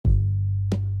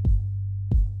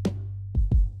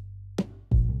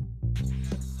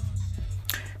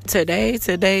Today,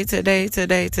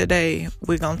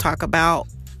 we're gonna talk about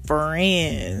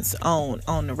friends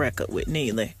on the record with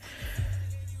Neely.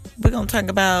 We're gonna talk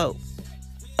about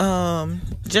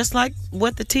just like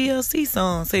what the TLC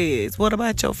song says. What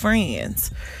about your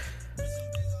friends?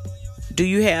 Do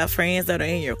you have friends that are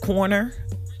in your corner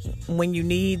when you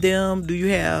need them? Do you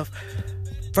have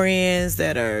friends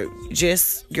that are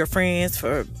just your friends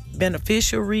for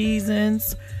beneficial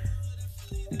reasons?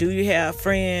 Do you have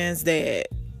friends that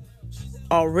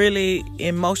are really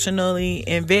emotionally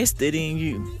invested in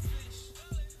you?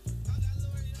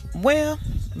 Well,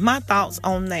 my thoughts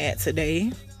on that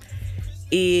today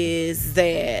is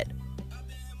that,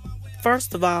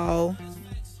 first of all,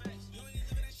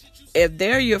 if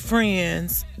they're your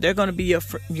friends, they're going to be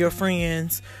your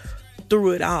friends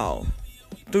through it all.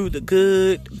 Through the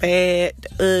good, bad,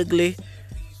 the ugly.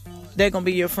 They're going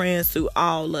to be your friends through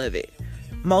all of it.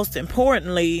 Most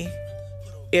importantly,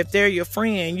 if they're your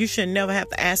friend, you should never have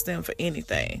to ask them for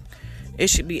anything. It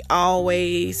should be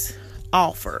always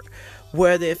offered.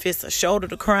 Whether if it's a shoulder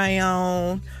to cry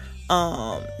on,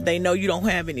 they know you don't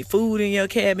have any food in your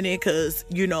cabinet because,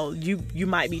 you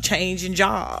might be changing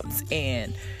jobs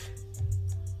and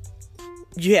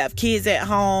you have kids at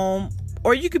home,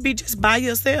 or you could be just by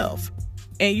yourself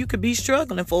and you could be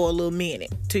struggling for a little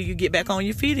minute till you get back on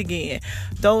your feet again.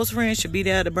 Those friends should be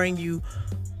there to bring you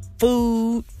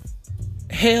food,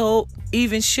 help,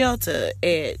 even shelter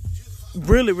at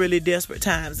really, really desperate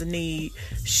times of need.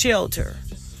 Shelter.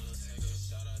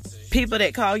 People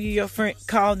that call you your friend,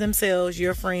 call themselves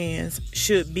your friends,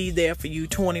 should be there for you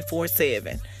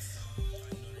 24/7.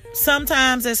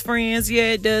 Sometimes as friends,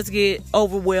 it does get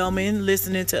overwhelming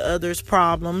listening to others'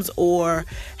 problems or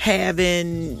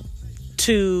having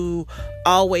to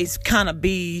always kind of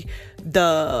be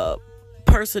the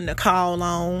person to call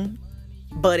on.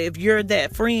 But if you're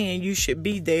that friend, you should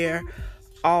be there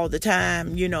all the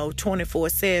time,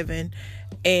 24/7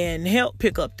 and help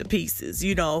pick up the pieces,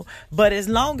 But as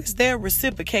long as they're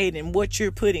reciprocating what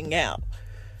you're putting out.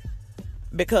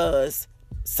 Because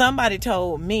somebody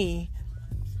told me,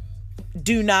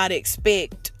 do not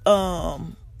expect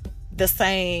the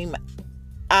same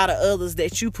out of others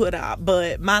that you put out.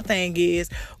 But my thing is,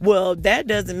 well, that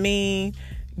doesn't mean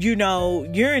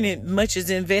you're in it much as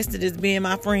invested as being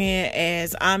my friend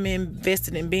as I'm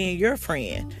invested in being your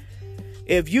friend.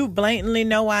 If you blatantly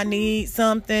know I need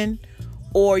something,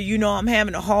 or I'm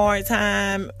having a hard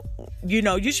time, you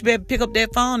should be able to pick up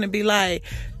that phone and be like,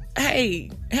 hey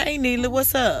Neely,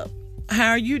 what's up? How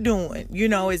are you doing?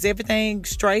 Is everything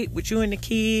straight with you and the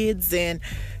kids? And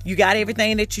you got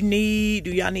everything that you need?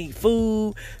 Do y'all need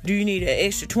food? Do you need an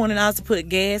extra $20 to put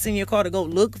gas in your car to go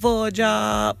look for a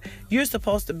job? You're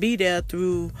supposed to be there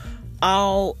through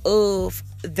all of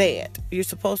that. You're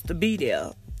supposed to be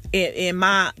there.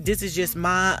 This is just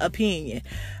my opinion.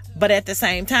 But at the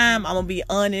same time, I'm going to be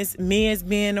honest, me as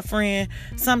being a friend,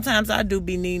 sometimes I do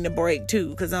be needing a break too.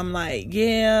 Because I'm like,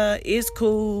 yeah, it's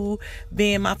cool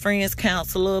being my friend's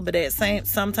counselor. But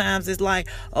sometimes it's like,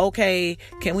 okay,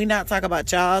 can we not talk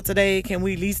about y'all today? Can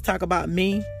we at least talk about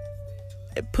me?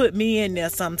 Put me in there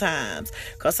sometimes.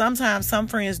 Because sometimes some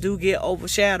friends do get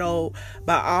overshadowed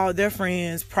by all their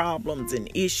friends' problems and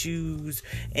issues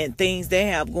and things they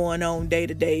have going on day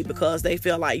to day, because they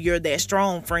feel like you're that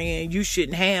strong friend. You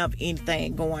shouldn't have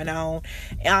anything going on.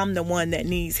 I'm the one that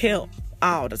needs help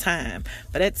all the time.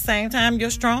 But at the same time,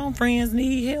 your strong friends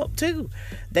need help too.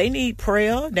 They need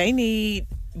prayer. They need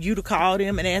you to call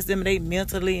them and ask them if they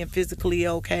mentally and physically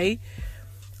okay.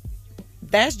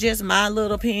 That's just my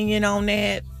little opinion on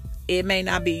that. It may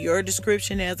not be your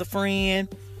description as a friend.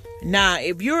 Now,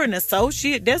 if you're an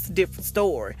associate, that's a different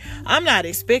story. I'm not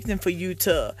expecting for you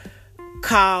to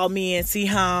call me and see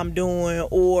how I'm doing,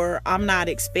 or I'm not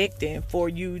expecting for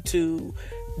you to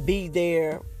be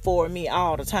there for me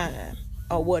all the time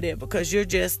or whatever, because you're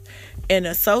just an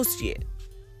associate.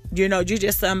 You're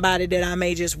just somebody that I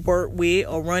may just work with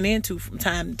or run into from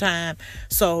time to time.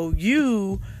 So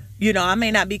I may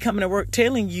not be coming to work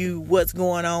telling you what's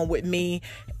going on with me.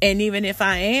 And even if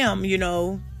I am,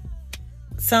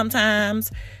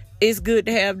 sometimes it's good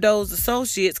to have those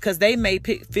associates, because they may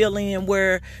fill in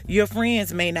where your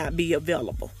friends may not be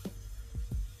available.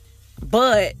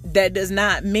 But that does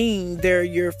not mean they're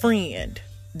your friend.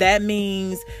 That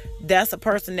means that's a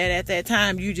person that at that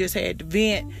time you just had to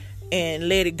vent and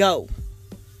let it go.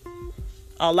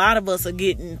 A lot of us are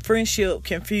getting friendship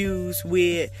confused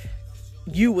with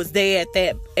you was there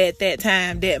at that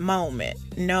time, that moment.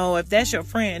 No, if that's your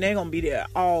friend, they're gonna be there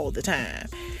all the time.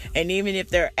 And even if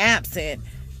they're absent,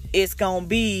 it's gonna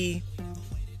be,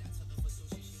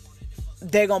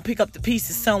 they're gonna pick up the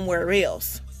pieces somewhere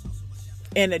else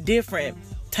in a different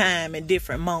time and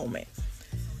different moment.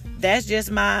 That's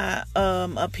just my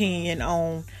opinion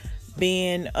on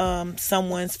being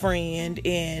someone's friend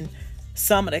and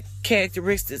some of the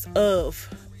characteristics of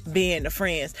being the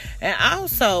friends. And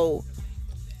also,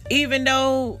 even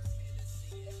though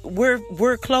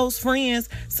we're close friends,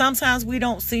 sometimes we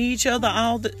don't see each other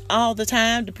all the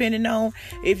time, depending on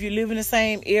if you live in the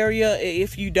same area,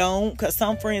 if you don't, because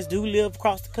some friends do live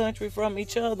across the country from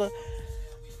each other.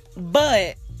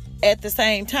 But at the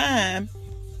same time,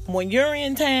 when you're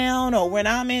in town or when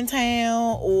I'm in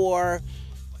town, or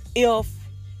if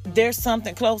there's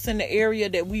something close in the area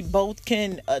that we both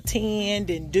can attend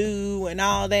and do and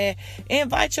all that,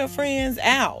 invite your friends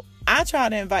out. I try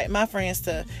to invite my friends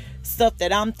to stuff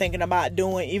that I'm thinking about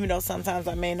doing, even though sometimes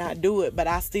I may not do it, but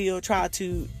I still try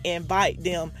to invite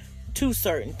them to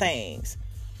certain things.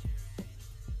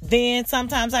 Then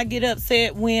sometimes I get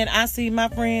upset when I see my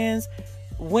friends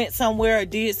went somewhere or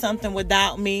did something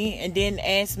without me and didn't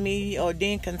ask me or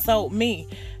didn't consult me.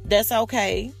 That's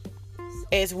okay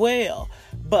as well.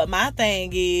 But my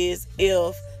thing is,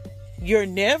 if you're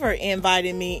never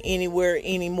inviting me anywhere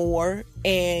anymore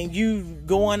and you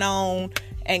going on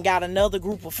and got another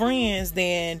group of friends,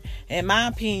 then in my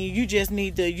opinion, you just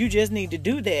need to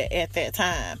do that at that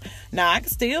time. Now, I can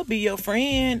still be your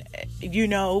friend,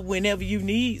 whenever you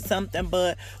need something,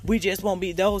 but we just won't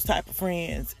be those type of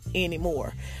friends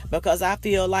anymore, because I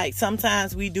feel like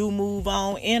sometimes we do move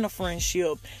on in a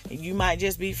friendship. You might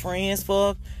just be friends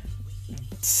for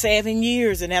 7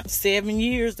 years, and after 7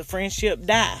 years the friendship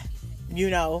die.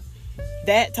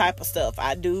 That type of stuff.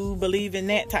 I do believe in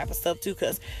that type of stuff too,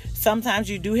 because sometimes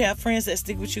you do have friends that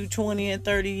stick with you 20 and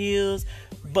 30 years,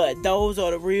 but those are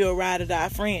the real ride or die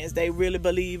friends. They really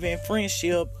believe in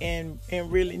friendship and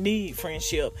really need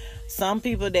friendship. Some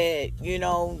people that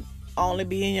only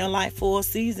be in your life for a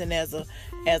season as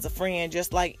a friend,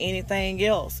 just like anything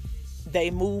else.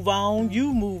 They move on,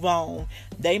 you move on.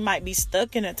 They might be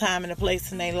stuck in a time and a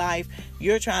place in their life.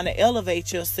 You're trying to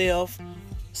elevate yourself,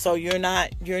 so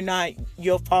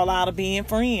you'll fall out of being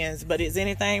friends. But is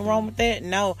anything wrong with that?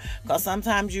 No, because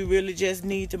sometimes you really just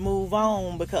need to move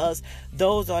on, because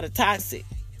those are the toxic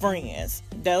friends.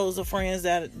 Those are friends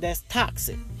that's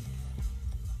toxic.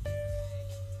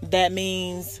 That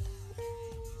means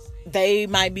they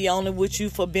might be only with you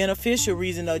for beneficial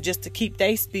reason or just to keep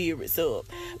their spirits up.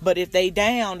 But if they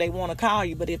down, they want to call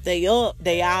you. But if they up,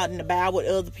 they out and about with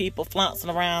other people flouncing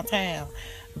around town.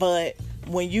 But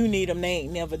when you need them, they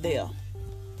ain't never there.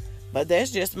 But that's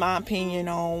just my opinion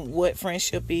on what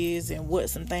friendship is and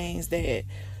what some things that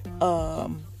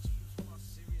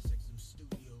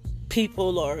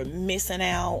people are missing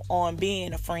out on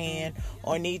being a friend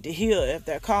or need to hear if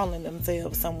they're calling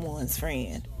themselves someone's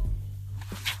friend.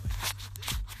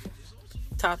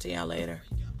 Talk to y'all later.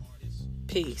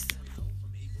 Peace.